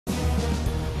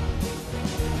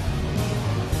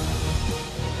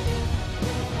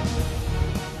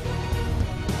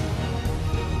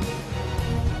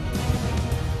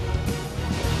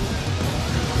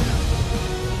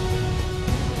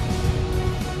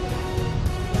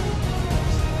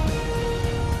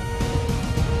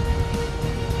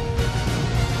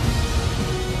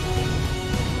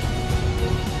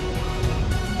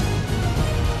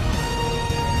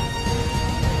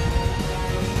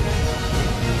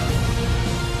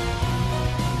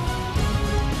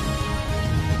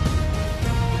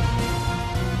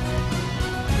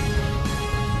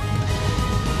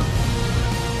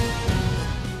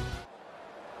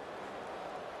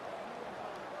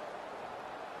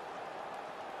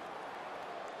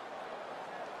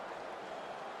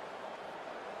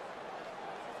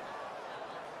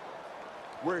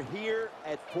We're here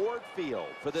at Ford Field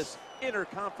for this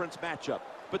interconference matchup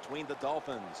between the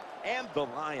Dolphins and the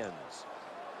Lions.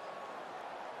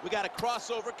 We got a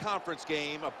crossover conference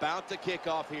game about to kick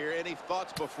off here. Any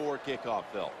thoughts before kickoff,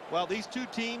 Phil? Well, these two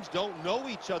teams don't know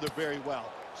each other very well.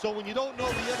 So when you don't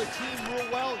know the other team real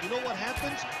well, you know what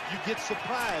happens? You get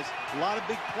surprised. A lot of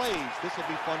big plays. This will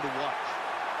be fun to watch.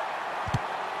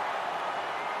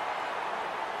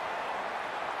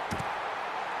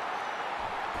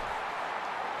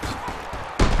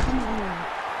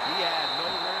 He had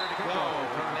nowhere to go.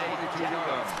 They get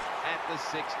him at the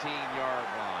 16-yard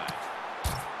line.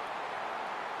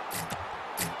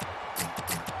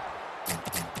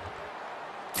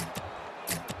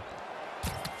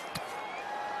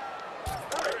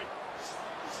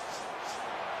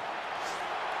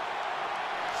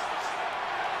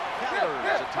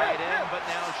 Tight end, but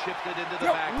now shifted into the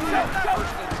backfield.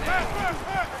 First and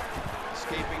 10.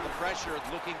 Escaping the pressure,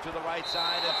 looking to the right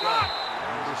side and front.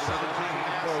 Number 17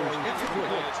 throws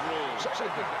incomplete. It's ruled.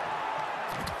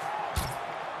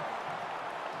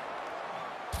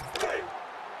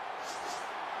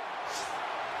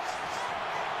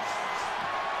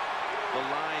 The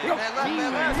Lions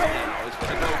defense now is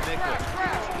going to go nickel.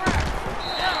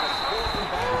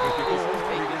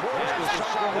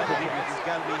 He's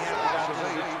got to be happy about this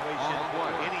situation.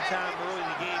 Anytime early in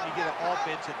the game you get an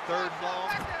offense at third and long,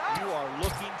 you are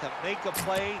looking to make a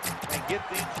play and get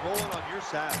things rolling on your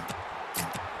side.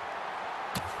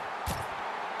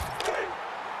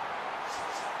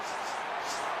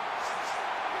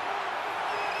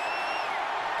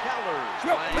 Kellers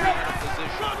playing out of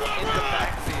position in the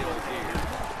backfield here.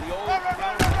 The old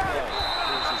counter play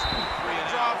versus 3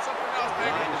 and out. Something else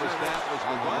that was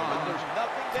the one, but there's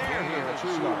nothing there here.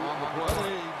 Well,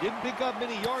 he didn't pick up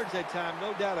many yards that time,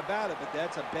 no doubt about it, but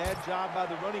that's a bad job by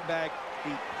the running back.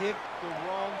 He picked the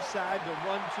wrong side to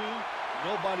run to.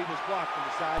 Nobody was blocked on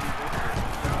the side he went to.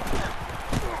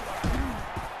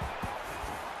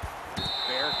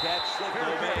 Fair catch,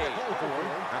 Obey.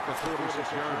 At the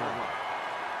 46-yard line.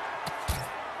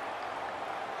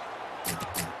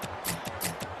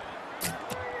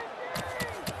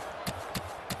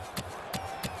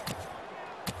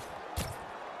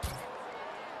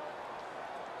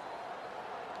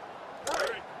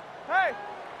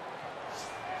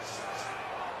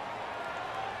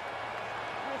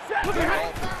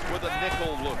 With a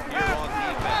nickel look here on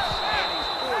defense, and he's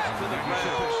forced to the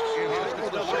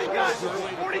ground.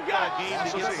 Game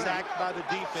to get sacked by the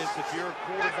defense if you're a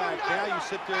quarterback. Now you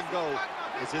sit there and go,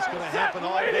 is this going to happen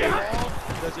all day long?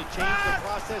 Does it change the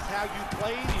process how you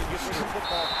play? Do you get rid of the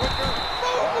football quicker?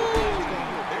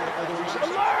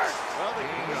 Alert! Well, they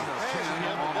can get the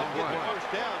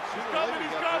first down. Sooner or later,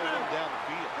 you got to throw down the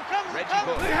field. Reggie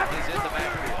Bush is in the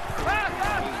backfield.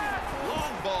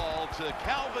 Long ball to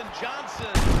Calvin Johnson,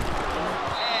 and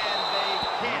they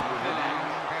can't connect.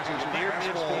 Near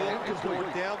midfield to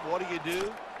fourth down. What do?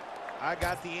 I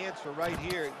got the answer right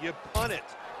here. You punt it.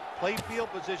 Play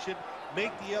field position.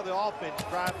 Make the other offense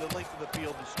drive the length of the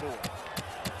field to score.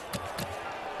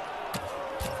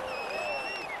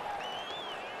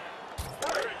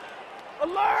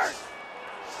 Alert!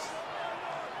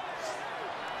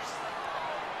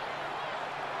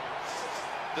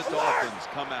 The Dolphins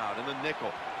come out in the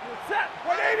nickel. Set!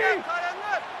 180!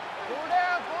 Four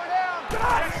down!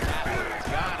 Got it in the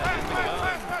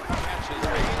gun. Catches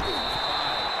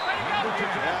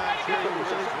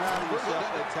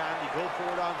That time you go for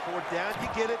it on fourth down, you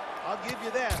get it. I'll give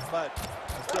you that, but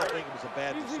I still think it was a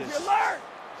bad decision. Alert!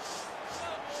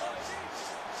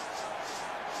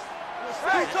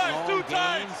 Two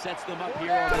times! Sets them up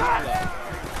here on this play.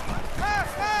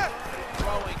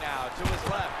 Throwing now to his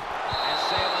left. And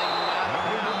sailing out of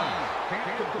bounds.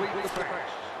 Can't complete the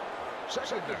pass.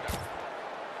 Second down.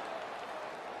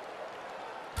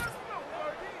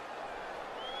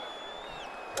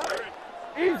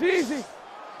 Easy!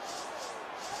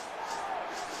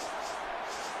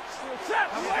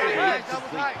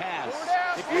 Incomplete pass.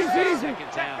 Easy!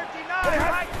 Second down.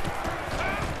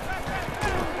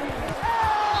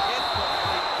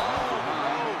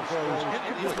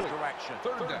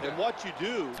 And what you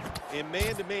do in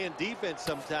man-to-man defense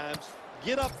sometimes,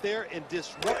 get up there and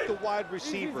disrupt the wide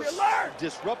receiver.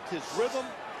 Disrupt his rhythm,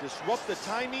 disrupt the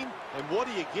timing, and what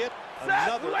do you get?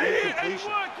 Another incompletion.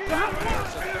 It's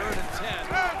a 3rd and 10.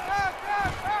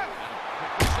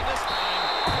 Completion this time.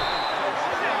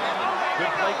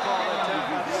 Good play call that time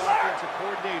by the offensive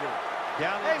coordinator.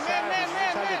 Down inside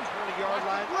the 20-yard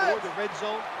line or the red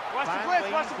zone. Find ways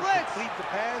to complete the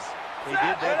pass. They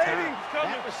did that time.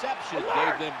 That reception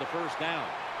gave them the first down.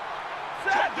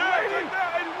 Set! 81!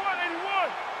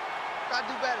 Gotta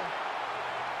do better.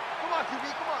 Come on, QB,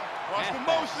 come on. Watch the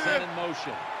Halfback motion. set in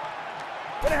motion.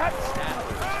 What happened?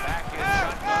 Snappers back in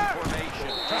shotgun formation.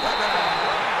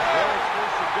 Well, it's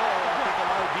first to go. I think a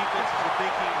lot of defenses are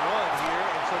thinking run here,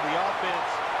 and so the offense,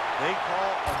 they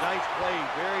call a nice play,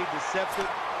 very deceptive.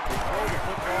 They throw the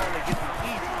football, and they get the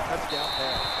easy touchdown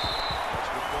pass.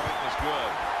 Extra point was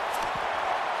good.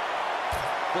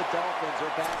 The Dolphins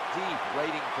are back deep,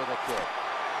 waiting for the kick.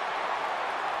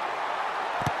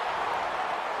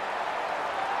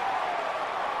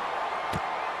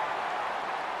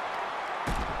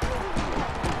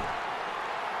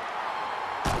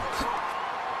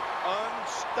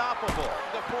 Unstoppable.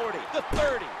 The 40, the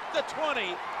 30, the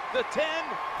 20, the 10.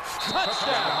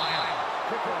 Touchdown.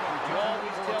 You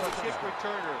always tell a kick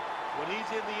returner, when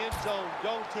he's in the end zone,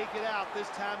 don't take it out. This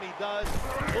time he does.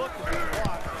 Look at the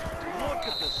block. Look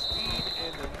at the speed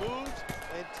and the moves,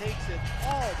 and takes it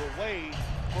all the way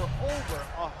for over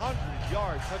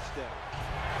 100-yard touchdown.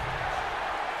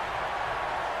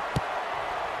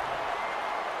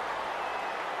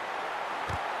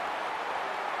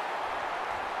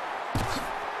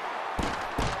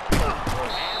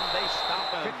 And they stop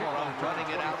him from running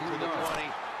it out to the 20.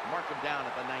 Mark him down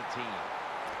at the 19.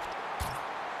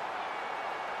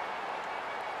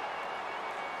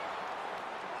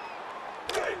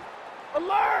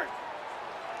 Alert!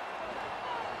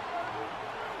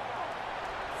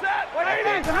 Set!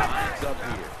 180! Lines up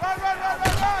here. Run!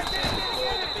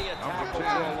 Going to be a tackle for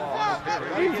a loss.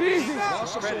 Easy.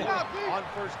 Credit on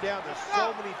first down. There's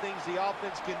so many things the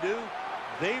offense can do.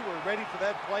 They were ready for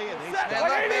that play, and they Set!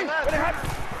 stopped. 180! What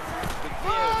happened?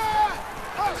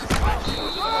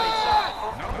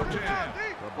 Number 10,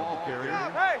 the ball carrier.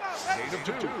 Gain of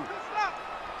 2.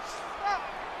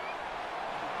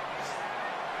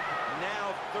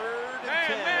 Now 3rd and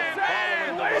 10. Man.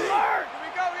 Following the Wait, lead. alert! Here we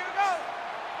go.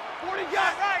 40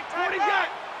 got. 40 got.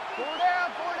 4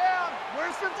 down.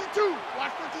 Where's 52?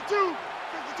 Watch 52.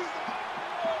 52.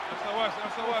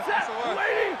 Set!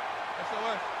 180!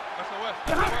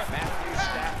 Matthew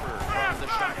Stafford from the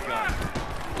shotgun.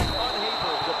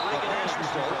 Unable to bring it in.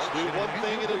 Do one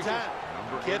thing at a time.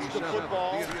 Catch the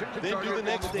football, then do the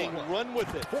next thing. Run with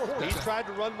it. He tried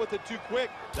to run with it too quick.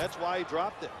 That's why he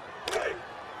dropped it.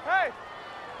 Hey!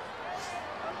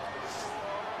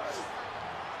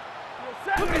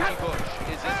 Set! Ricky Bush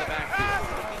is in the backfield.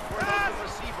 Looking for an open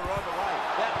receiver on the right.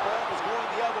 That ball was going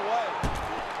the other way.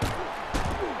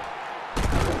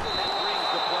 That brings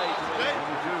the play to an end.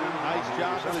 Nice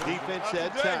job for the defense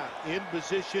that time. In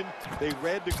position, they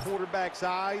read the quarterback's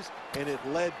eyes, and it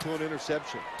led to an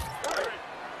interception.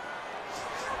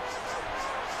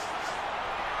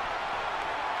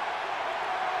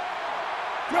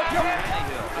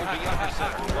 Tannehill will be under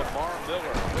center. Lamar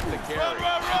Miller with the carry.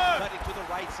 Cutting to the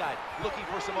right side, looking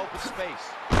for some open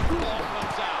space. Ball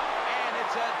comes out, and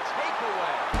it's a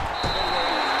takeaway.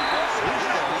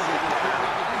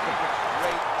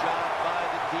 Great job by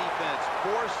the defense,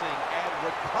 forcing and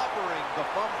recovering the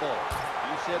fumble.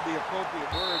 You said the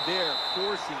appropriate word there,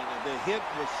 forcing. And the hit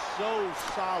was so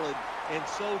solid and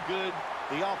so good.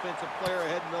 The offensive player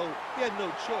had no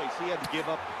choice. He had to give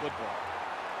up the football.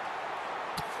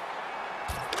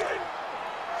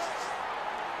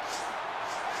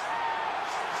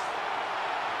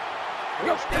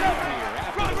 First down here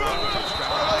after the run. Touchdown.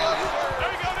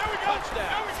 There we go.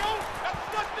 Touchdown.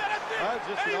 That's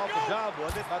just an awful job,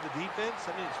 wasn't it, by the defense? I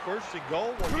mean, it's first and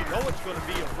goal. Well, you know it's going to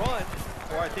be a run,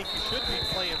 or I think you should be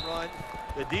playing run.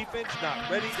 The defense not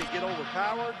ready to get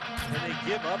overpowered, and they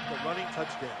give up the running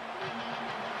touchdown.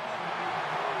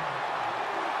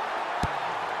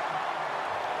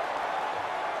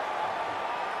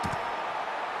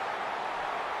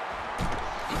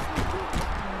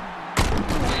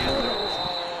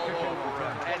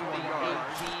 At the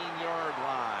 18-yard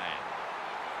line.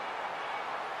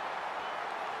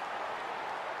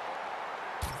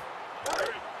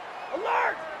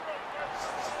 Alert!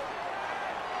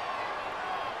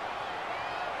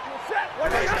 Set!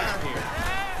 First 180! down here.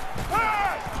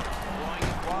 Going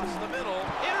across the middle.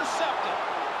 Intercepted.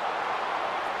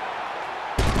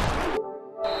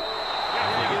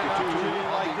 You get an opportunity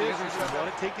like this, you want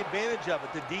to take advantage of it.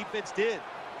 The defense did.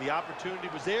 The opportunity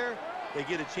was there. They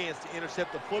get a chance to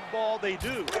intercept the football. They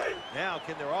do. Now,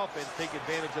 can their offense take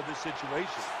advantage of this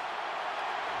situation?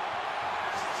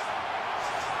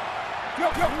 The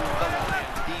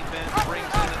Lions defense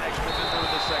brings in an extra member of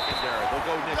the secondary. They'll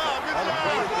go nickel. Well, the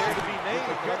play is there to be made,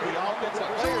 but the offensive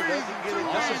player doesn't get it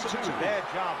done. It's a bad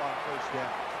job on first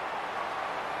down.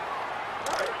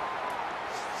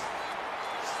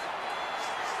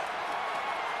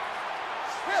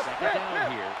 Second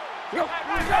down here. Go!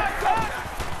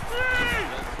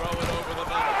 They'll throw it over the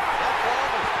middle. That ball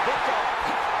was hit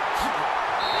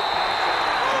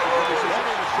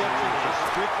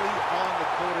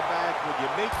You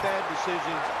make bad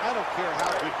decisions. I don't care how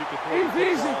good you can throw the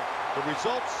football. The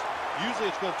results,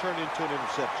 usually it's going to turn into an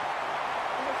interception.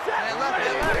 Man, left. To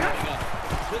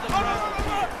the present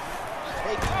here.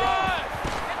 Taking off.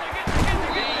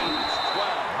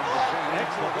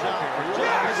 Excellent job.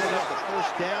 Picking up the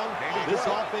first down. This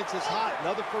offense is hot.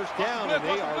 Another first down, and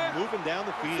they are moving down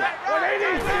the field.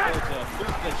 There's a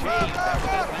flip the chains after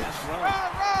that last run.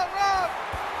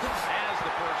 Has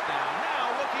the first down.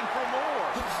 Now looking for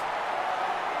more.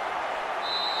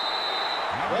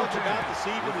 Well, it's about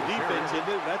deceiving the defense, isn't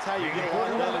it? That's how you get a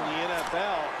lot done in the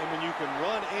NFL. And when you can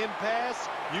run and pass,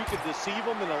 you can deceive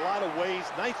them in a lot of ways.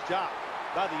 Nice job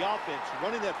by the offense,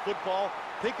 running that football,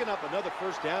 picking up another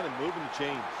first down and moving the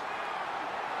chains.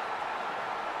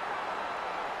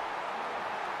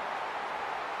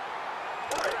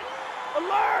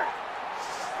 Alert!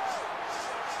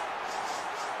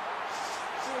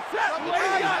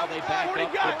 Now they back up the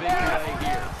big play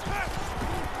here.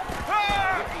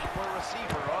 Looking for a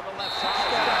receiver on the left side.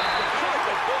 Touchdown.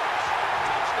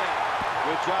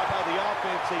 Good job by the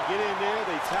offense. They get in there,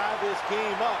 they tie this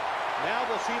game up. Now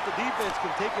they'll see if the defense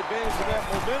can take advantage of that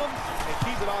momentum and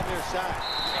keep it on their side.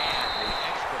 And the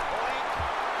extra point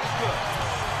is good.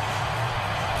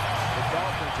 The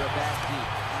Dolphins are back deep,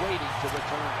 waiting to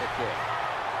return the kick.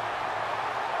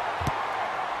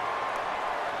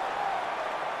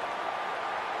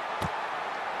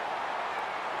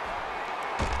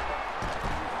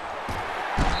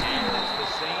 And it's the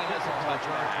same as a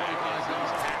touchdown.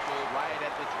 He's tackled right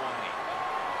at the 20.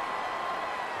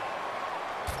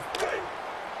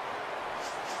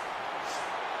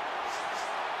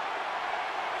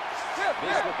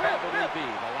 This will probably be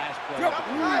the last play. Four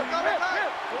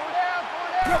down.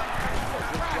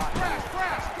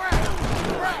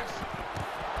 Crash.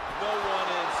 No one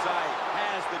in sight.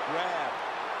 Has the grab.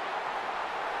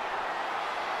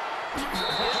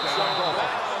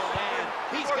 And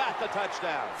he's got the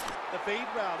touchdown. The fade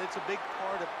route, it's a big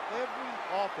part of every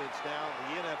offense now in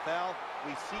the NFL.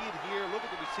 We see it here. Look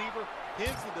at the receiver.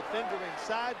 Pins the defender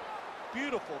inside.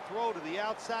 Beautiful throw to the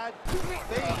outside.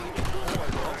 Fade.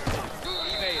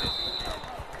 He made it.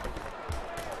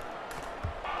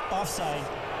 Offside.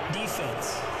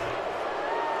 Defense.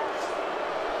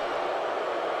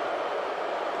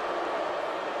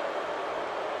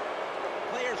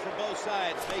 Players from both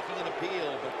sides making an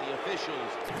appeal, but the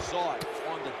officials saw it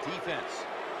on the defense.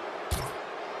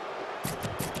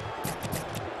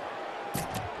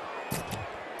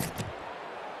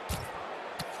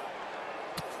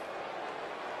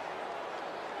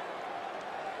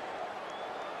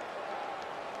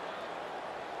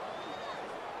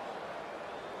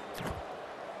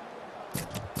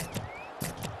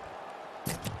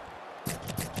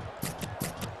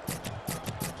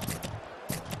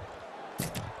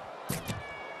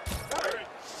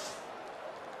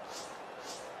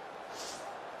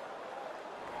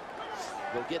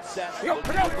 They'll get set. Looking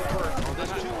for the first on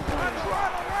this two-point try.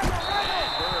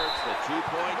 And Birds, the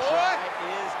two-point try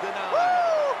is denied.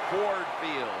 Ford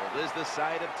Field is the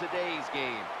site of today's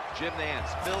game. Jim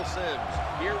Nance, Phil Simms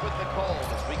here with the call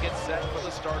as we get set for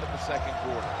the start of the second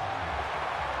quarter.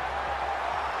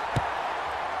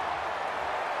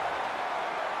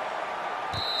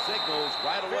 Signals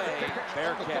right away.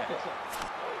 Fair catch.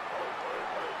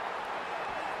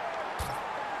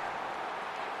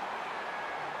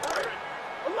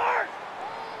 Alert!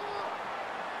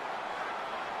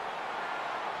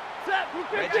 Set,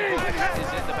 Reggie Bush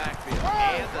is in the backfield,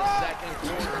 and the second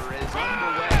quarter is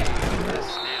underway. The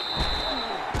snap.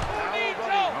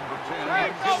 Number 10.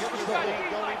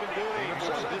 Don't even do it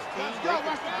anymore. This team, they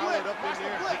can power it up in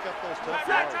there and pick up those tough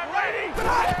yards.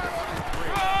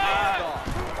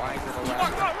 Wide to the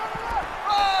left.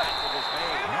 Tackle was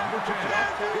made. Number 10.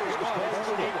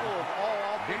 Staple of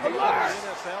all offenses in the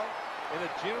NFL. And a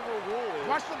general rule is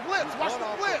Watch the blitz. Watch run the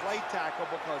off blitz. the right tackle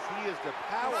because he is the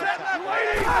power Set that tackle.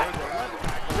 lady. And the left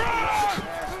tackle is the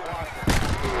pass blocker.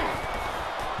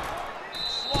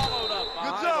 Swallowed up. Good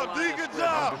behind job, the D. line of Good scrimmage.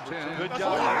 job. Number 10. Good That's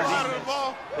job all by you the got of the defense.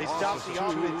 ball. They stopped the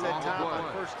offense that time on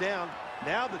play. first down.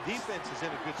 Now the defense is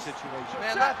in a good situation.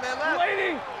 Man left.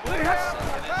 Lady!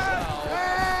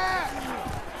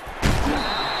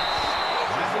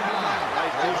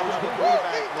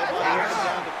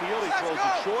 Down the field, he throws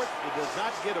it short. It does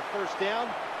not get a first down,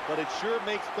 but it sure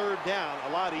makes third down a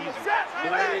lot easier.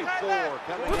 3-4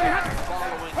 coming in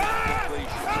following that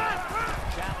completion.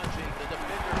 Challenging the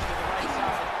defenders to the right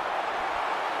side.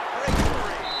 Break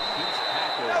three. He's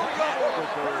tackled at the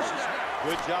 30.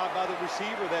 Good job by the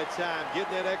receiver that time.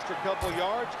 Getting that extra couple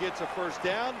yards, gets a first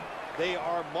down. They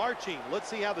are marching. Let's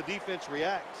see how the defense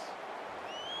reacts.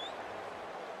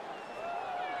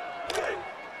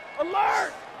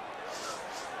 Alert!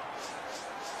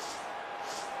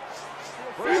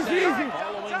 First Easy, down, easy.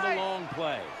 following the long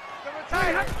play.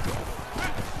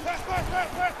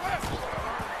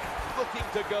 Looking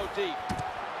to go deep.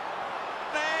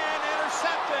 And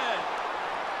intercepted.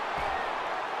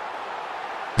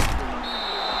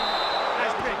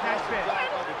 Nice pick. Job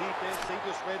by the defense. They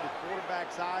just read the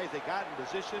quarterback's eyes. They got in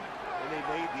position, and they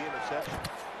made the interception.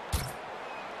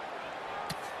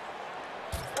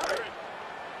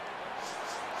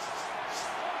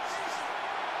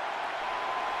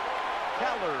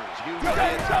 Keller's usually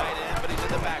a tight end, but he's in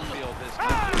the backfield this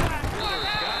time. Miller's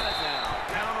got it now.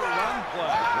 Counter run play.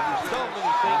 So many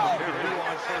things you can do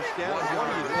on first down.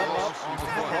 One, you come up, you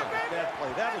come up with that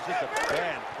play. That was just a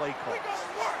bad play call.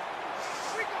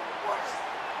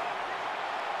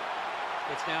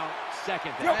 It's now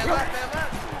second down. This is a play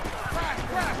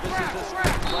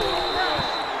all the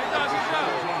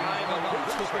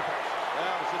way.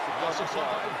 That was just a double saw.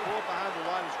 Pull behind the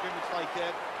line of scrimmage like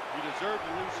that, you deserve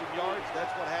to lose some yards.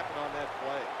 That's what happened on that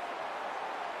play.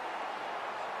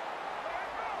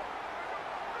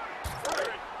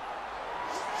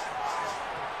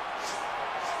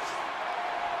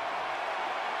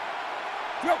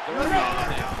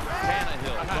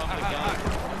 Tannehill from the gun.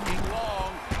 Looking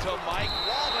long to Mike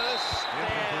Wallace.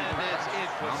 And it's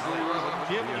incomplete.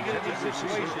 Jim, when you get in these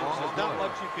situations, there's not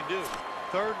much you can do.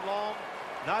 Third and long,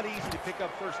 not easy to pick up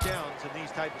first downs in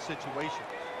these type of situations.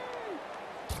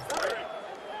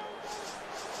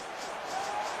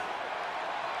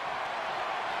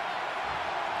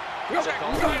 The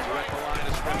Dolphins are at the line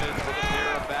of scrimmage with a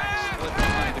pair of backs split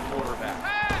behind the quarterback.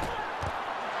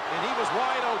 And he was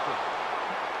wide open.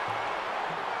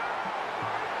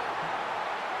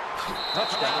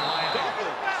 Touchdown,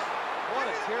 Dolphins. What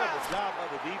a terrible job by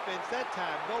the defense. That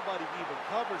time, nobody even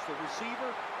covers the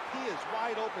receiver. He is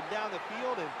wide open down the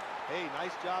field, and hey,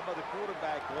 nice job by the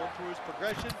quarterback going through his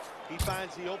progression. He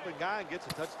finds the open guy and gets a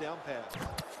touchdown pass.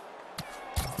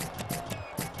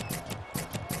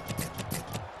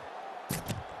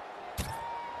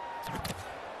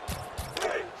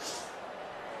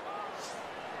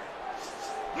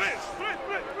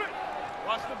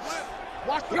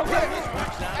 Watch the blitz.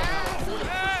 Works out about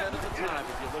 40% of the time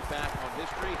if you look back on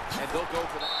history, and they'll go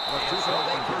for that.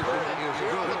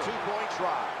 The two-point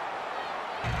try.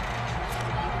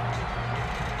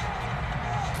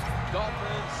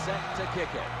 Dolphins set to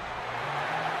kick it.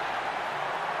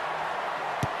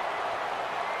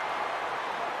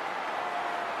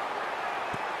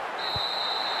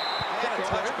 And a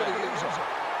touchback.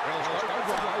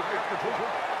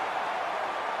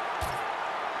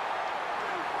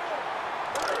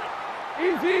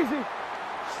 Easy.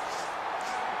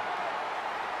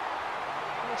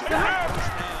 Now,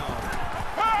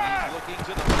 he's looking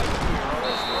to the right here on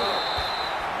his throw.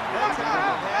 That time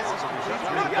the pass is completely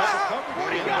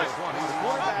covered. The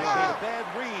quarterback made a bad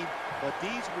read, but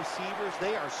these receivers,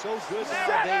 they are so good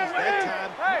nowadays. That time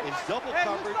in double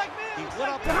coverage, he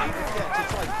went up and made the catch.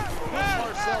 It's like Bill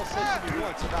Parcells said to me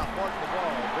once about Mark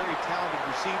Navarro, a very talented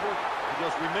receiver. He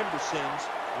goes, remember, Sims,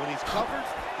 when he's covered,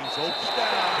 he's open.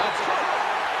 That's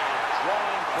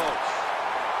drawing close.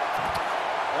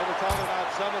 Well, we're talking about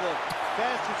some of the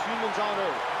fastest humans on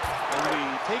earth. And we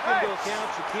take into account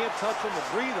you can't touch them or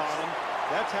breathe on them.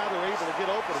 That's how they're able to get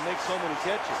open and make so many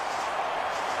catches.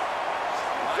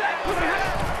 This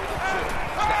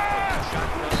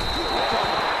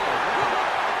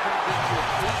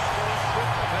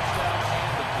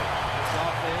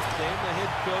offense and the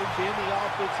head coach and the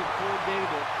offensive coordinator,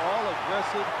 they're all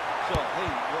aggressive. So,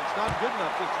 hey, well, it's not good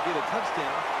enough just to get a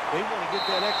touchdown. They want to get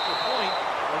that extra point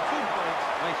or 2 points.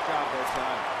 Nice job that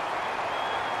time.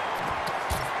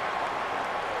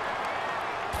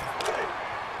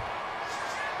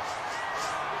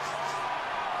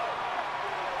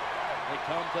 They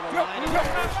come to the line of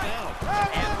first down.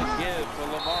 And the give for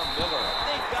Lamar Miller.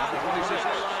 They've got it from the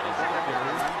line of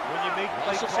scrimmage. When you make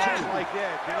play calls like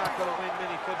that, you're not going to win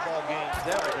many football games.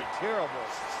 That was a terrible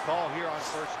call here on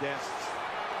first down.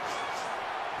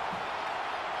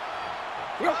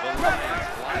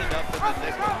 Lined up in the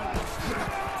nickel.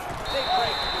 They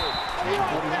break through.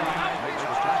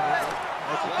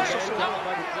 That's a bad job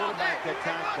by the quarterback that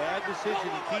time. Bad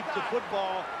decision. He keeps the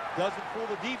football, doesn't fool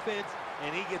the defense,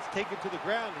 and he gets taken to the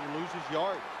ground and he loses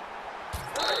yards.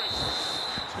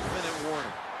 2-minute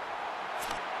warning.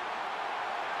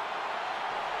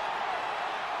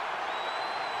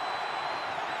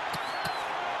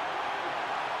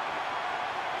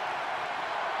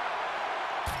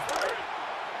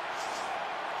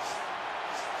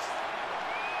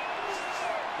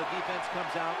 The defense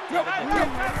comes out. Now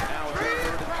it's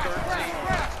 3rd and 13.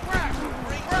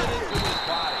 Brings it into his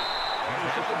body.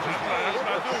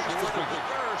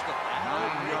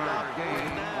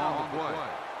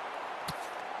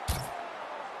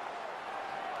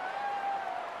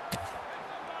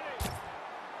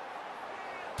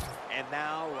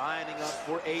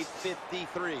 for a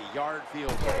 53-yard field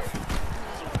goal. And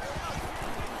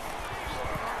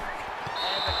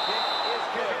the kick is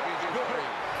good.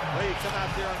 Well, you come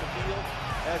out there on the field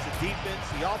as a defense.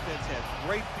 The offense has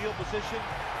great field position.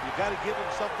 You got to give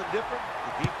them something different.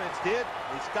 The defense did.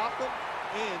 They stopped them,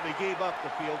 and they gave up the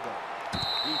field goal.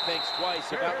 He thinks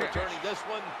twice about returning this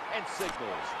one and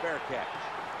signals fair catch.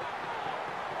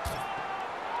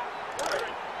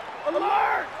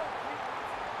 Alert!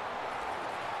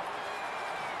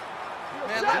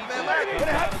 Man, out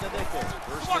of the nickel.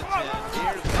 First and 10.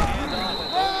 Here's the handoff and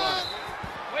they run.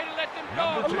 Way to let them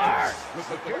go! Alert!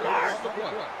 Alert!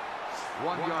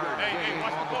 1 yard gain on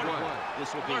the play.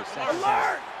 This will be second down.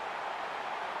 Alert!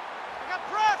 I got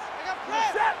press! I got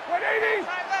press! Set! 180!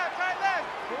 Try left! Try left!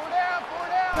 4 down! 4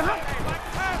 down! Hey, Mike,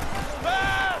 pass!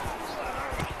 Pass!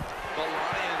 The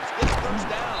Lions get the first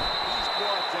down. He's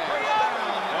brought down.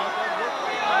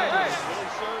 Really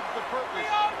served the purpose.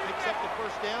 Picks up the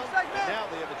first down, and now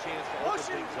they have a chance to open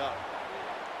things up.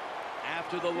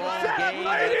 After the long game,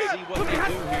 let's see what they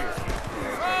do here.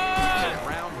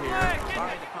 Around here,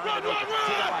 trying to find an open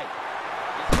to the right.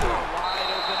 He's got a wide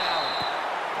open alley.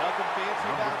 Nothing fancy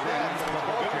about that. The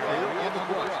ball carrier on the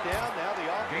first down. Now the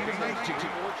offense has 2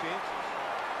 more chances.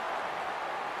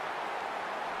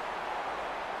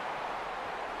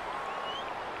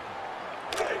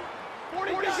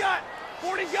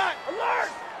 Forty got!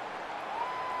 Alert!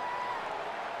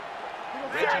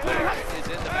 Is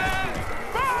in the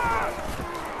backfield.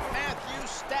 Matthew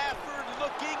Stafford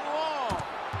looking long.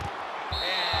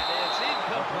 And it's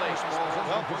incomplete.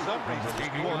 Well, for some reason, this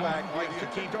quarterback likes to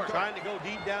keep trying to go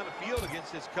deep down the field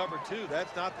against this cover 2.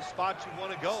 That's not the spot you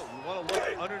want to go. You want to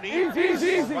look underneath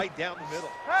or right down the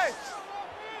middle. Hey!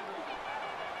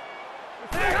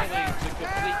 Failing to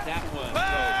complete that one. So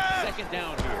second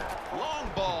down here. Long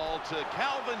ball to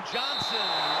Calvin Johnson.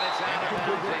 It's out of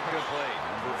bounds, incomplete.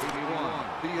 Number 81,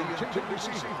 the intended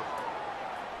receiver.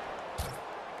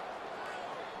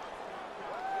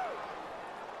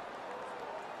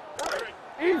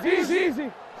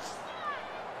 Easy!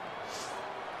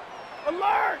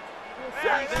 Alert!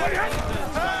 Set! To the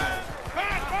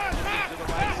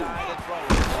right side and throw it.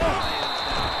 Lions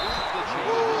now lose the change.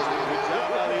 Good job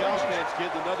by the offense,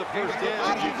 kids. Another first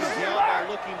down. You can tell by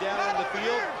looking down on the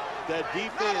field that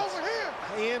defense,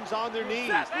 hands on their knees.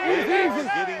 They are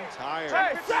getting tired.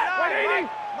 Hey, set! 180!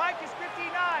 Mike is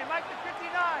 59. Mike is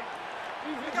 59. I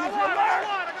got Easy, one. I got alert!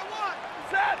 one. I got one.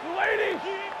 Set! 180!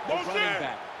 The running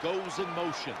back goes in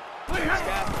motion.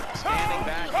 Stafford standing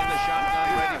back in the shotgun,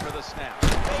 ready for the snap.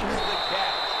 Makes the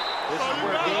catch. This is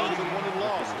where games are won and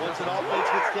lost. Once an offense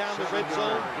gets down the red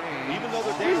zone, even though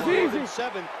they're down more than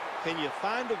 7, can you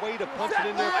find a way to punch it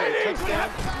in there for a touchdown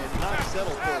and not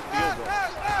settle for a field goal?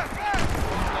 Off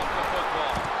the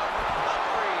football.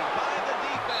 Recovery by the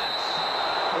defense.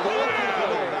 Well, the one thing you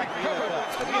know about the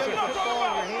NFL, if you have the football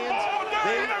in your hands,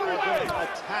 they are going to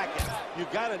attack it. You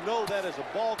got to know that as a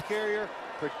ball carrier,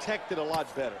 protect it a lot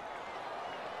better.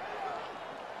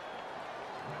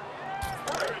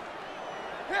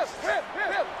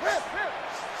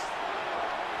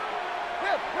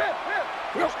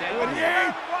 First down.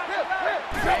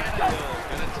 Tannehill's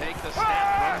going to take the snap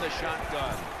from the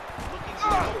shotgun. Looking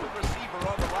for an open receiver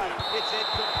on the right. It's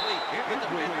incomplete. The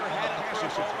defender had it for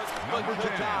a moment, but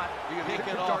could not pick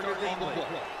it off illegally.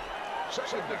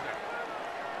 Second down.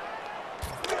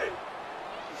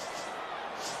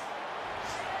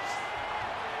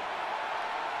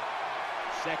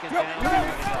 Second down.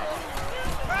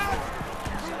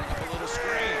 Setting up a little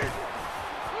screen.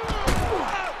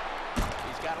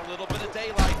 He's got a little bit of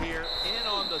daylight here. In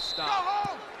on the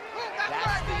stop.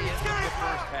 That's the end of the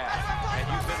first half. And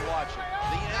you've been watching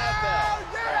the NFL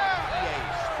on EA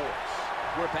Sports.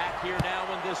 We're back here now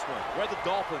in this one, where the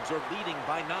Dolphins are leading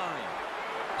by 9.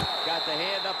 Got the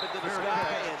hand up into the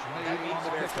sky, and that means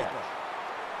fair catch.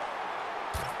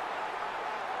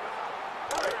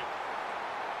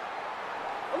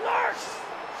 Alert!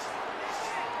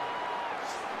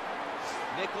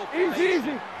 Nickel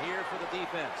Easy. here for the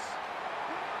defense.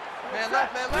 Man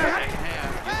left, man left. Second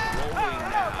half is rolling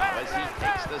now as he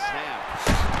takes the snap.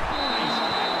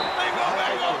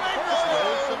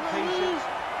 Some patience.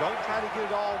 Don't try to get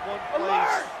it all in one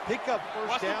place. Pick up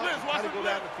first down and try to go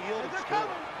down the field and score.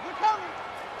 They're coming.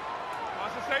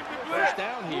 Watch the safety blitz. First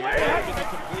down here after the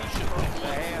completion.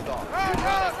 The handoff. Run it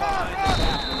behind the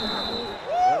tackle.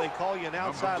 Well, they call you an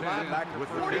outside linebacker with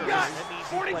for a 40 reason. got. That means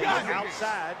 40 you play got.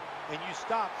 outside and you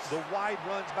stop the wide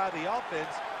runs by the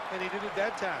offense, and he did it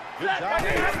that time. Good job.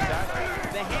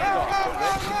 The handoff to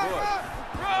Reggie Bush.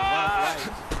 Right.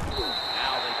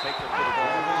 Now they take the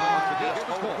football to the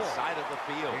opponent's side of the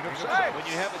field. When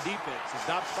you have a defense that's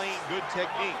not playing good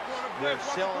technique, they're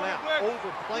selling out,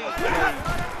 overplaying plays.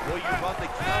 Well, you run the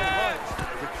counter runs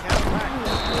to counteract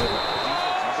that.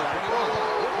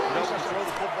 You know, when you throw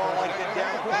the football like that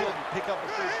downfield, you pick up a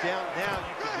first down. Now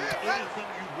you can do anything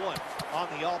you want on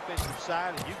the offensive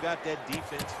side, and you got that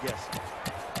defense guessing.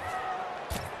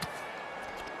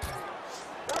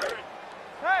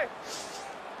 Hey!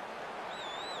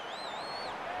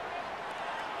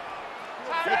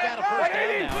 They got a first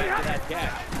down now after that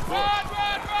catch. Run!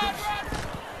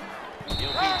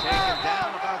 He'll be taken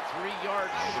down about 3 yards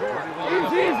short.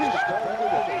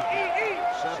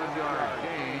 7-yard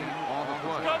gain on the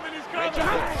play. He's coming!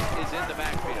 Richard is in the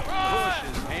backfield. Bush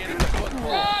is handing the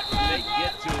football. They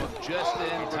get to him just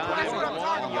in time.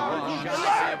 1 yard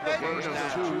shy of the first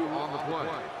down. 2 on the play.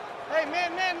 Hey, man.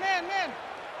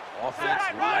 Offense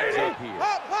lines up here.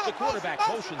 The quarterback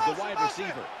motions the wide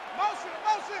receiver. Motion.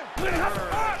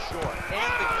 Short.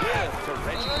 And the give to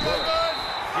Reggie Bush.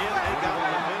 Jim, they got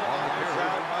momentum on the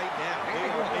ground right now. They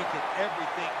are making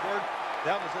everything work.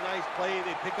 That was a nice play.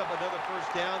 They pick up another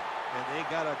first down, and they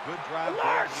got a good drive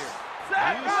going here.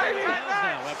 New set of downs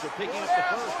now after picking up the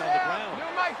first on the ground.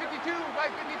 Mike 52.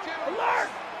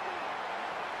 Alert!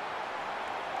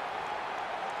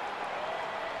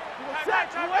 They go back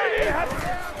to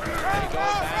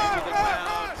the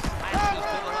ground. Slices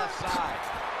to the left side.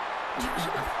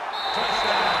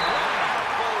 Touchdown.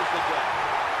 Close the gap.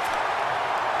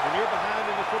 When you're behind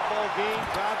in the football game,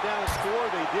 drive down and score.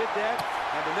 They did that.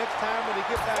 And the next time when they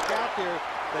get back out there,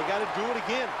 they got to do it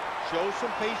again. Show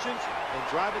some patience and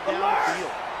drive it down the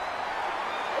field.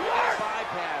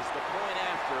 Bypass the point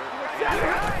after.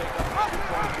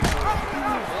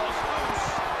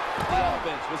 The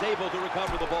offense was able to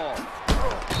recover the ball.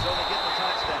 So they get the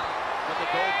touchdown. But the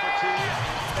goal for 2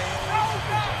 fails.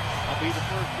 I'll be the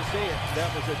first to say it.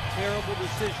 That was a terrible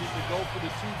decision to go for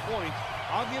the 2 points.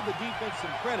 I'll give the defense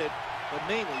some credit, but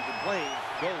mainly the blame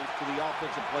goes to the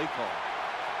offensive play call.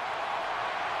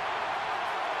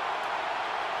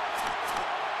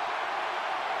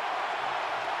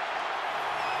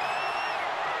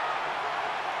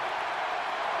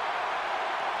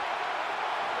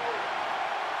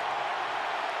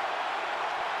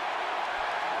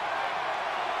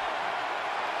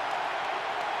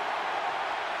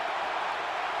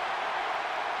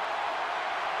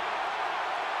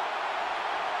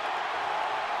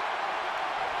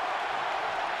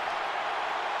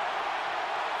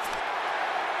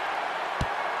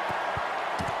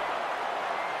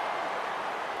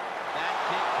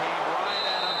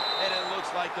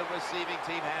 Like the receiving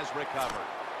team has recovered.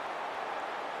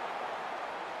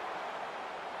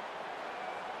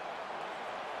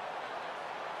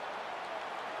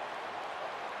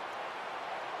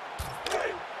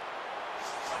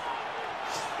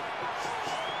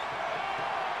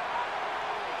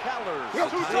 Kellers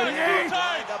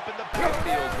lined up in the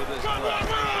backfield for this play.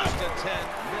 First and 10,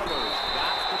 Miller's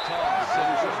got the toss.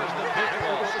 There's the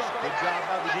pitbull. Good job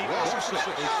by the defense.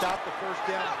 They stopped the first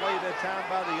down play that time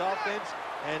by the offense,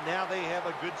 and now they have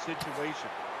a good situation.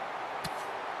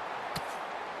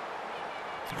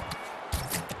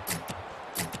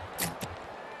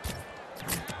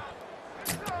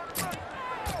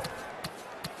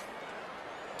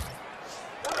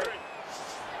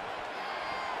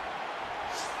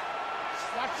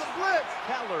 Watch the blitz.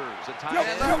 Kellers, a tight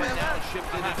end, and now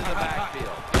shifted into the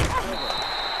backfield.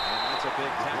 And that's a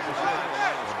big tackle.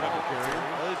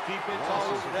 Well, this defense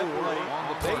always that play.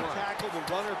 They tackle the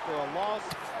runner for a loss.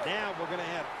 Now we're going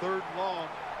to have 3rd and long.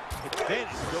 Advantage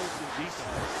goes to the defense.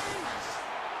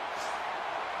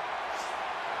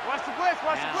 Watch the blitz.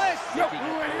 Solo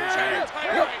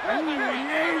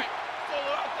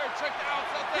out there, check the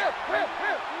outs out there.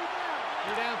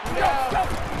 You're down.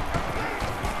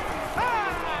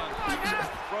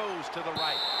 Throws to the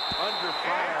right. Under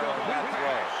fire on that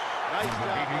throw. Nice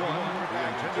job. The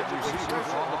intended receiver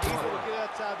on the Able play. to get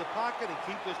outside the pocket and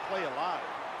keep this play alive.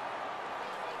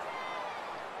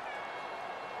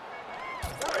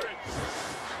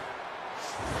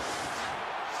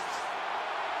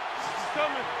 He's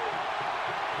coming.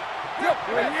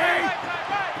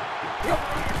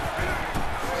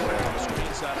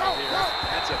 Screen side out here.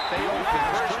 That's a failed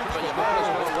conversion, but you might as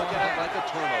well look at it like a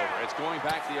turnover. It's going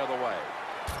back the other way.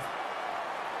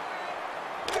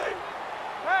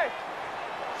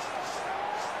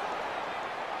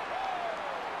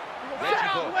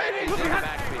 Reggie Bush is in the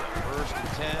backfield. First and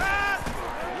 10.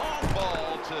 Long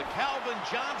ball to Calvin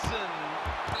Johnson,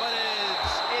 but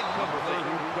it's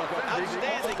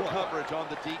Outstanding coverage on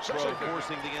the deep throw,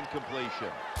 forcing the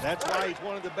incompletion. That's why he's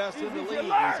one of the best in the league.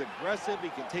 He's aggressive. He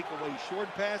can take away short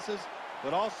passes,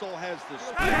 but also has the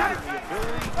speed and the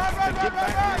ability to get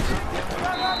back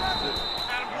there.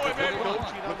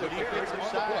 Coaching on the defensive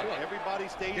side. Everybody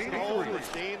stays in the hole and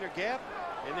stay in their gap,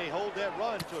 and they hold that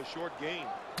run to a short gain.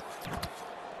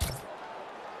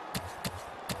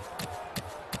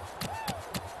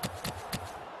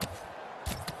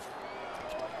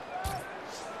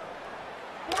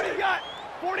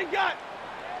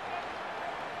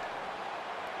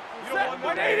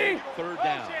 Third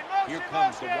down. Here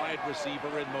comes the wide receiver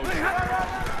in motion.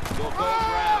 He'll go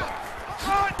round.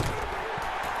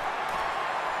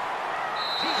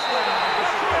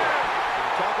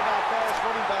 Talk about fast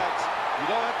running backs. You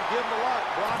don't have to give him a lot.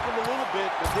 Block him a little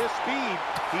bit. With his speed,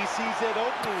 he sees that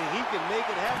opening and he can make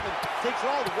it happen. Takes it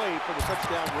all the way for the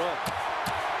touchdown run.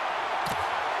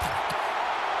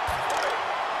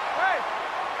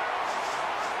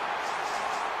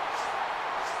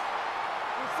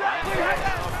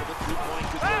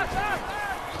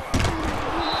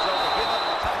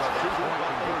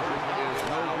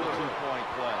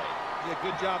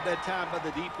 Good job that time by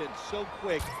the defense. So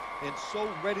quick and so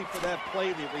ready for that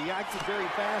play. They reacted very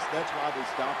fast. That's why they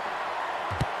stopped it.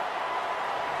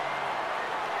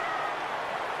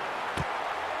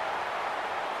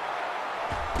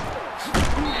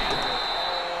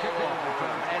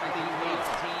 At the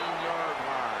 18-yard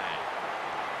line.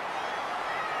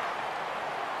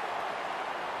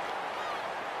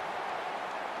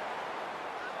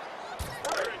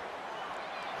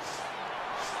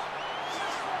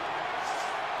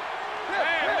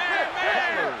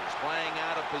 Playing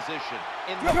out of position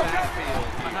in the backfield.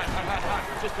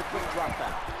 Just a quick drop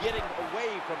back. Getting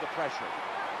away from the pressure.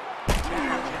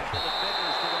 Challenging the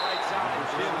defenders to the right side.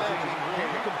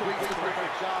 Completely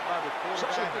perfect job by the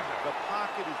quarterback. The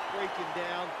pocket is breaking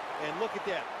down. And look at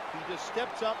that. He just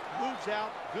steps up, moves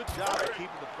out. Good job of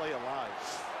keeping the play alive.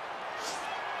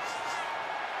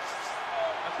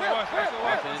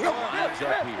 Lines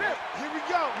up here. Here we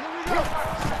go. Here we go.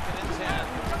 2nd and 10.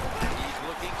 He's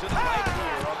looking to the right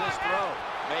here on this throw.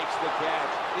 Makes the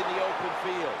catch in the open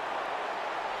field.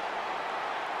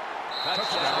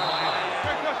 Something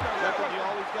you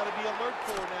always got to be alert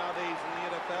for nowadays in the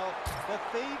NFL. The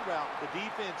fade route. The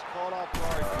defense caught off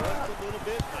guard just a little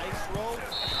bit. Nice throw.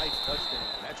 Nice touchdown.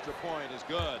 Extra point is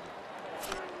good.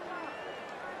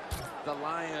 The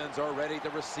Lions are ready to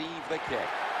receive the kick.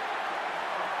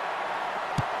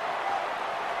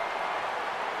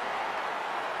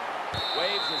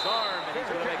 Waves his arm, and he's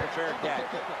going to make a fair catch.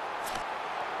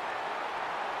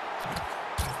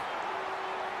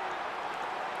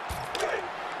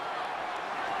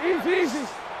 Easy.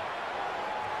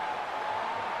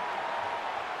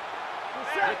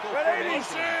 Nickel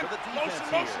formation for the defense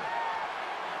here.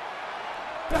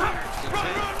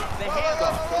 The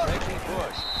handoff to Reggie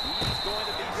Bush. He's going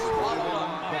to be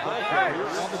swallowed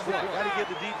On the front, got to give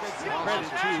the defense some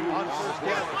credit too. On first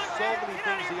down, there's so many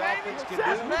things the offense can do.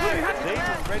 They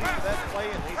were ready for that play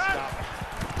and they stopped.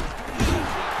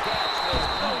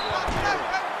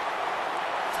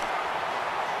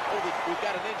 We've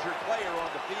got an injured player on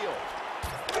the field.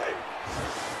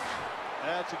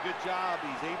 That's a good job.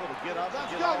 He's able to get up and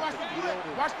Let's get go. off Watch the the field.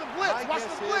 blitz. Watch the blitz. Watch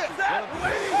the blitz. It's going to be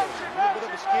a little bit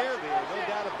of a scare there, no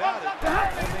doubt about it.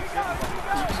 That makes everybody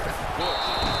Bush.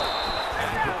 And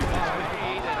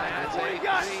that's a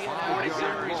 3-and-out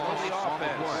series for the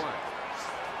offense.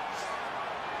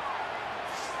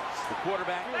 The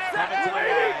quarterback coming to the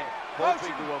line,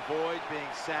 hoping to avoid being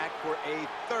sacked for a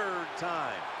 3rd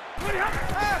time. Looking to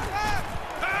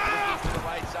the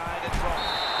right side and throw.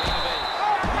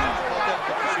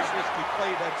 Risky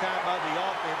play that time by the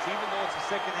offense. Even though it's the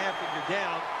second half and you're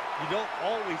down, you don't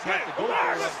always have to go for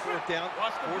it on 4th down.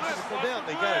 Fortunate for them,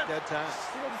 they got it that time.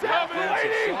 The offense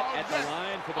is set at the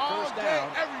line for the first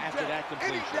down after that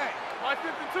completion.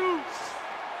 552.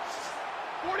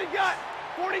 40 got.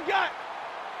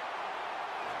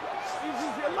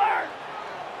 Easy alert.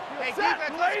 Hey,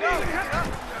 defense, let's go.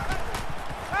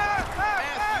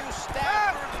 Matthew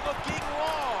Stafford looking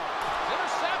long.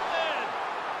 Intercepted.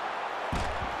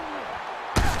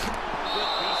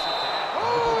 Good piece of that.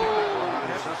 I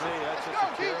have to say, that's just a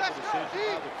terrible decision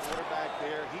by the quarterback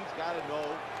there. He's got to know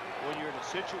when you're in a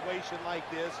situation like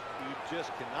this, you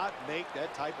just cannot make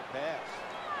that type of pass.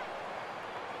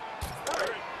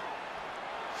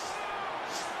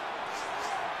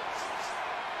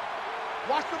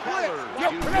 Watch the blitz.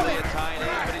 Usually a tight end,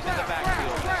 but he's in the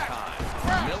backfield this time.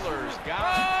 Miller's got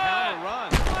to counter run.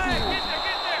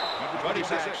 But he's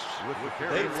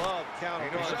quarterbacks. They love counter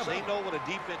runs. They know when a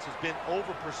defense has been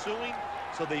over pursuing,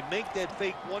 so they make that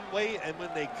fake one way, and when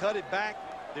they cut it back,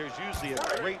 there's usually a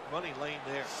great running lane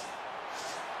there.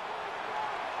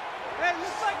 Hey,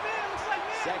 looks like me, looks like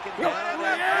me. Second down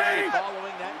and 3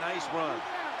 following that nice run.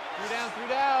 3 down, 3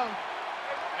 down.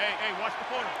 Hey, watch the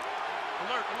corner.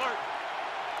 Alert, alert.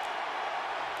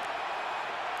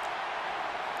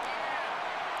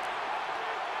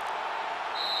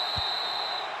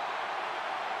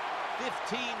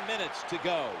 Minutes to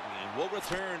go, and we'll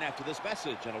return after this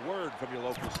message and a word from your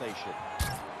local station.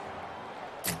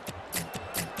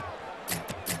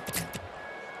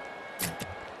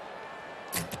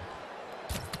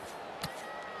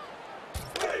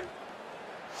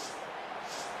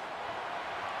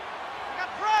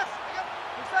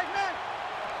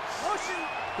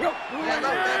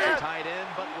 Tight end,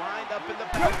 but lined up in the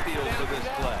backfield for this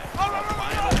play. The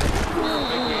final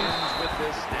begins with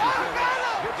this snap.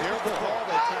 Terrible call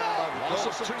that time by the loss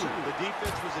of 2. The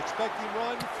defense was expecting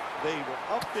run. They were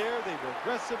up there. They were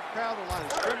aggressive, crowd the line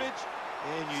of scrimmage,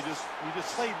 and you just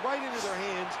played right into their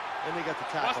hands, and they got the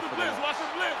tackle. Watch the blitz, watch the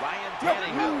blitz. Ryan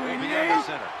Tannehill will be under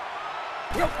center.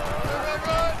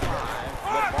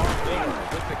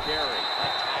 With the carry.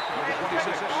 Number 26.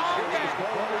 Set up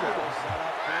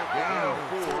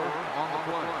for 4 on the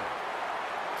play.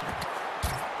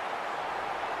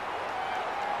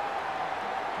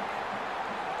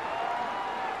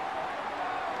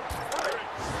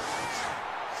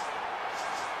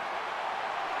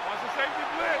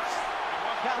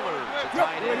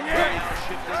 Tight end now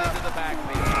shifted into the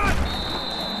backfield.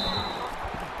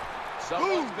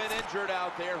 Someone's been injured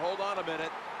out there. Hold on a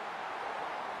minute.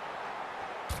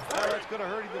 Well, that's going to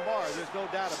hurt him tomorrow. There's no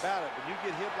doubt about it. When you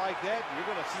get hit like that, you're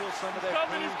going to feel some of that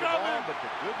pain tomorrow. But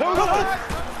the good news is,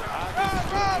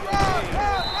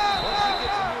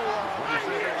 once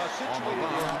you get situated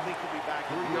here, I think he'll be back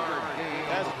in the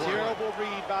game. That's a terrible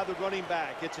read by the running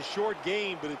back. It's a short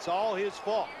game, but it's all his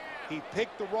fault. He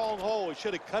picked the wrong hole. He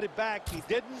should have cut it back. He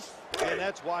didn't, and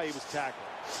that's why he was tackled.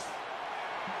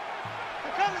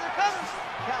 They're coming, they're coming.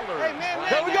 Keller. Hey, man,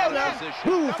 There we go now.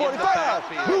 45.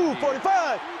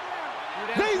 45.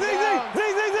 Zing, zing, zing,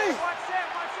 zing, zing, zing. Watch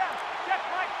out. Check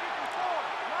Mike 54.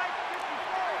 Mike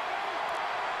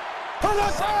 54.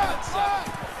 Second and 7.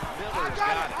 Miller's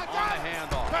got it on the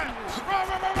handoff.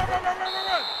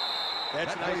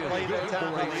 That's a nice play that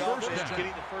time by the offense,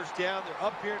 getting the first down. They're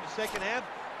up here in the second half,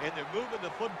 and they're moving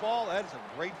the football. That is a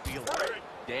great feeling.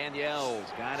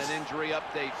 Danielle's got an injury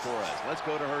update for us. Let's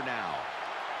go to her now.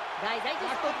 Guys, I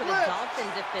just spoke with a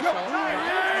Dolphins official.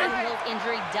 Ryan Tannehill's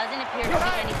injury doesn't appear to be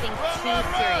anything too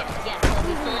serious. Yes, he'll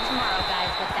be sore tomorrow,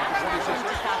 guys, but that's not going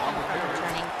to stop him from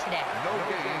returning today. No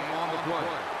game on the play.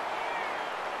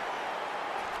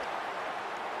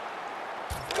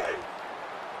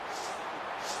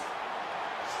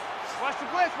 Watch the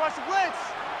blitz, watch the blitz.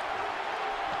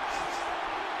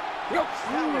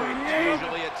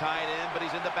 Usually a tight end, but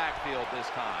he's in the backfield this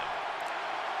time.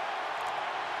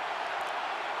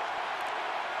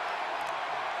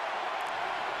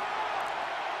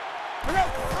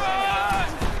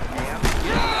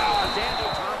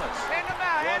 Daniel Thomas. Hand him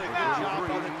out, What hand a him good out.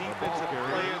 job by the defensive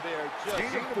player there. Just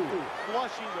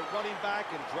flushing the running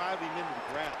back and driving him into the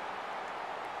ground.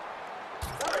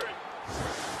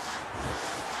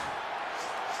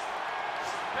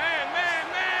 Man.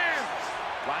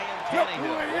 Ryan Tannehill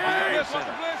will be under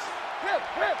center. Hip.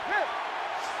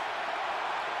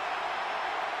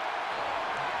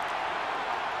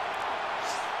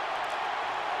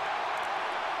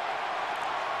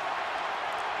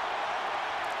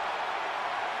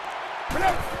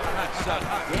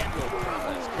 Daniel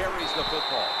Thomas carries the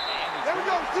football. There we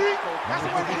go, see? That's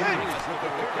the way to hit.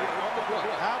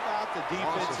 How about the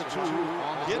defensive two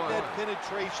getting that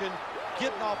penetration,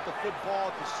 getting off the football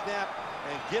at the snap,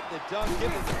 and getting it done,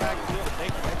 getting it in the backfield, and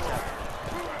making that tackle.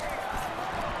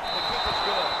 The kick is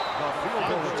good.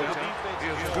 The defense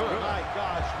is good. My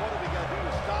gosh, what do we got to do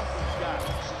to stop these guys?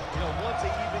 You know, once they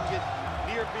even get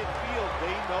near midfield,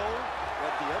 they know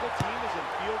that the other team is in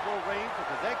field goal range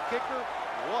because that kicker,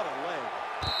 what a leg.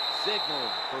 Signal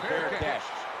for fair catch.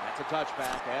 That's a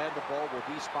touchback, and the ball will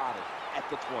be spotted at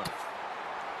the 20.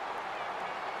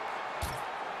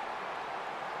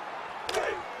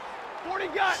 Forty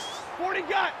gut. Here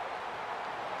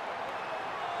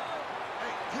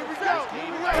we go.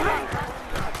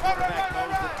 Quarterback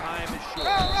knows the time is short.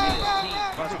 His team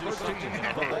must do something.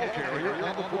 The ball carrier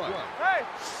on the play. Hey.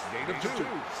 Gain of 2.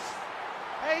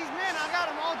 Hey, he's man. I got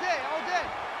him all day.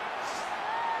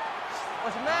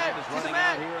 What's the man? Time is running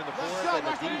out here in the fourth, and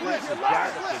the defense has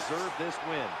got to deserve this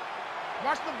win.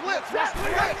 Watch the blitz. Watch the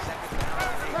blitz.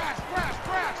 Crash, crash,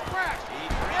 crash, crash. He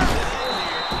brings it in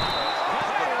here.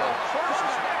 First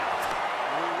down.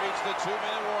 We reach the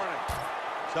 2-minute warning.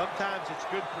 Sometimes it's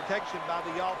good protection by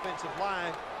the offensive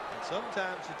line, and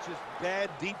sometimes it's just bad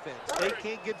defense. They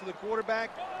can't get to the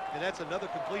quarterback, and that's another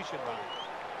completion by him.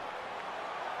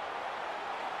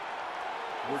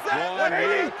 We're drawing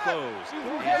near the close. And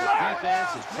the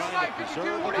defense is trying to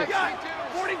preserve the victory.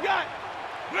 40 got.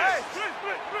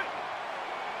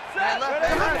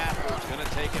 Stafford's going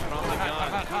to take it from the gun.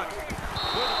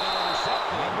 Could have been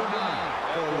intercepted.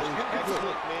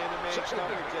 Excellent man-to-man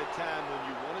coverage at time. When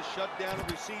you want to shut down a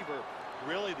receiver,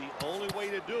 really the only way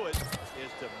to do it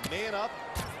is to man up,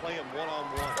 play him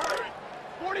one-on-one.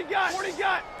 40 got. 40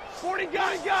 got. 40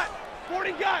 got.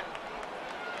 40 got.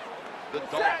 The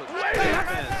Dolphins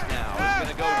defense now is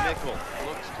going to go nickel.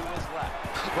 Looks to his left.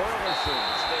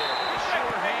 Burleson's there with a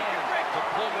sure hand to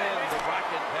pull in the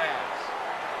rocket pass.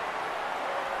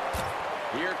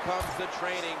 Here comes the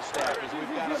training staff as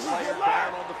we've got a player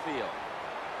down on the field.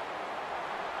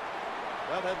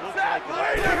 Well, that looks like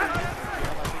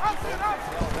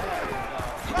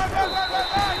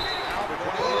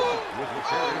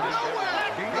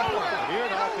You're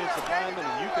an offensive lineman,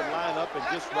 and you can line up and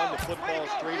just run the football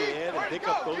straight ahead and pick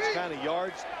up those kind of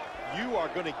yards. You are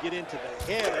going to get into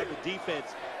the head of the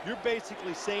defense. You're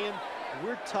basically saying,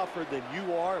 we're tougher than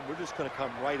you are, and we're just going to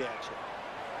come right at you.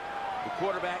 The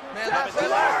quarterback coming to the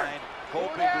line,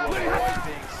 hoping to avoid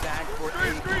being sacked for a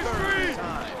third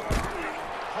time.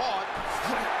 Caught.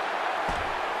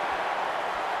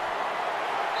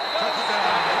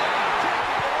 Touchdown. Taking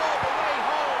it all the way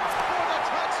home for the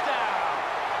touchdown.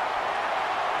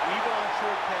 Even on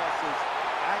short passes,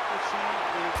 accuracy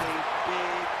is a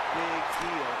big, big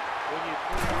deal. When you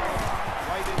put it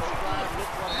right in stride,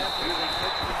 look what happens. They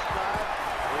catch the stride.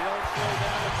 They don't slow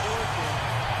down the course, and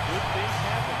good things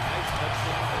happen. Nice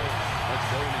touchdown there. Let's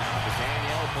go now to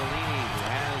Danielle Bellini, who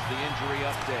has the injury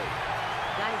update.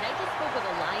 Guys, I just spoke with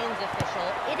a Lions official.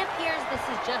 It appears this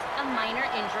is just a minor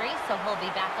injury, so he'll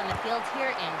be back on the field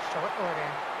here in short order.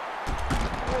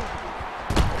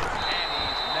 And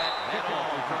he's met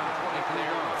head-on from 20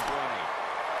 clear of 20.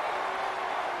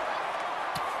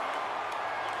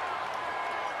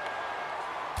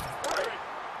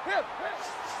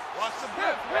 Watch the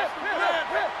blitz. Watch the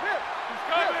blitz. He's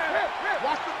coming.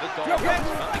 Watch the The blitz. Dolphins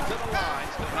coming to the line.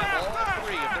 Still have all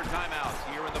 3 of their timeouts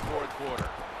here in the fourth quarter.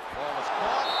 Ball is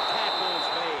caught. Tackles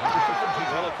made.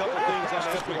 Well, a couple things on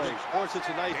that play. Of course, it's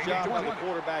a nice job by the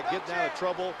quarterback getting out of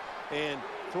trouble and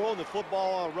throwing the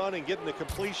football on a run and getting the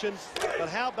completion. But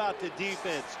how about the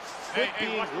defense? Quit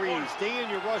being greedy. Stay in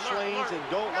your rush lanes and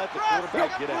don't let the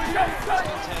quarterback get out. 10.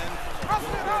 The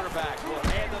quarterback will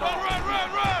hand it off.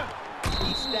 Run.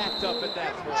 He stacked up at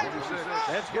that point.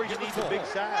 That's where you need the big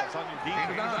size on your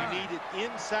defense. You need it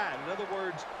inside. In other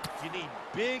words, you need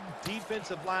big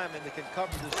defensive linemen that can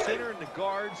cover the center and the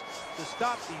guards to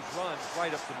stop these runs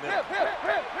right up the middle. Have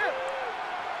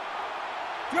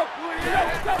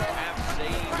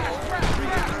saved all 3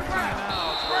 of their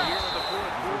timeouts. We're here in the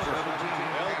fourth quarter.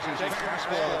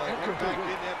 Well, quarterback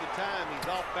didn't have the time. He's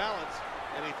off balance,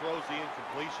 and he throws the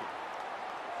incompletion.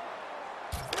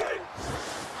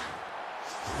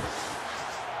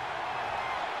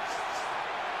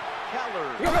 Keller,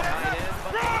 tight end,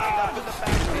 but lined up in the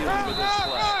backfield for this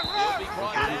play. He'll be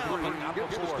brought down, but not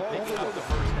before picking up the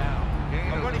first down.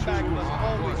 A running back must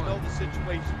always know the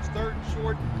situations. Third and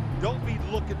short, don't be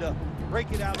looking to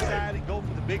break it outside and go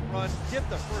for the big run. Get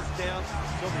the first down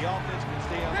so the offense can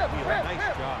stay on the field. Nice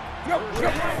job.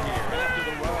 First down here after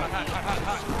the run.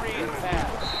 Screen pass.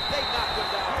 They knocked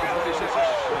him down.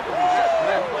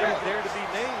 That play is there to be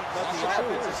made, but the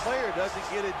offensive player doesn't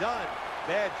get it done.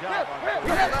 Bad job on that.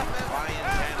 Ryan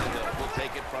Tannehill will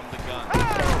take it from the gun.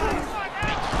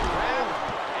 Makes the grab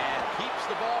and keeps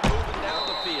the ball moving down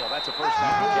the field. That's a first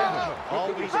down.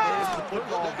 Always manage the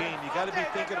football game. You got to be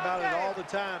thinking about it all the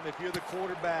time. If you're the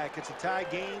quarterback, it's a tie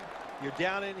game. You're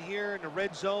down in here in the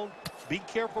red zone. Be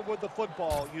careful with the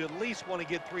football. You at least want to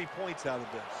get 3 points out of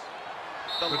this.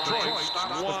 The Lions,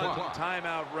 1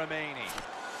 timeout remaining.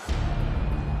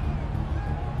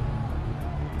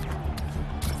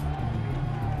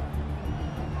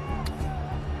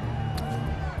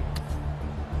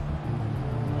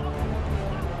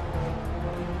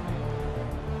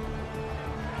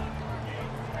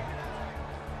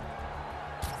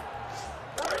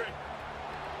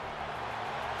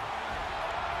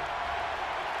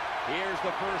 Here's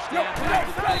the first down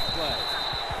after the big play.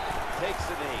 Takes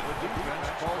the knee. The defense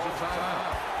calls a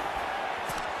timeout.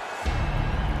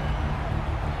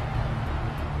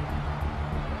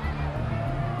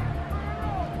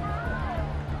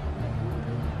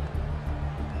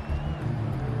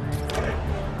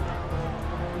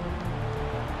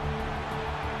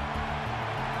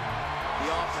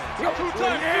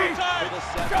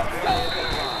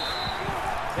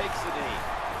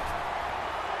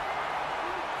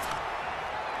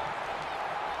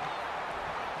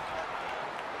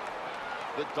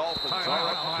 The Dolphins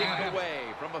are a kick away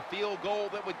from a field goal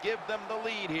that would give them the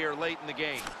lead here late in the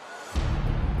game.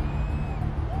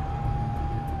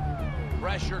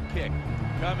 Pressure kick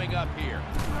coming up here.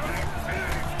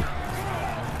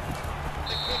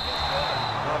 The kick is good.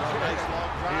 Nice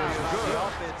long drive by the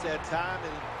offense that time,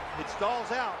 and it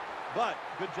stalls out. But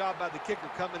good job by the kicker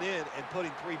coming in and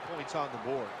putting 3 points on the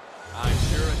board. I'm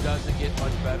sure it doesn't get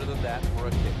much better than that for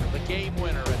a kicker. The game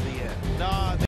winner at the end. No,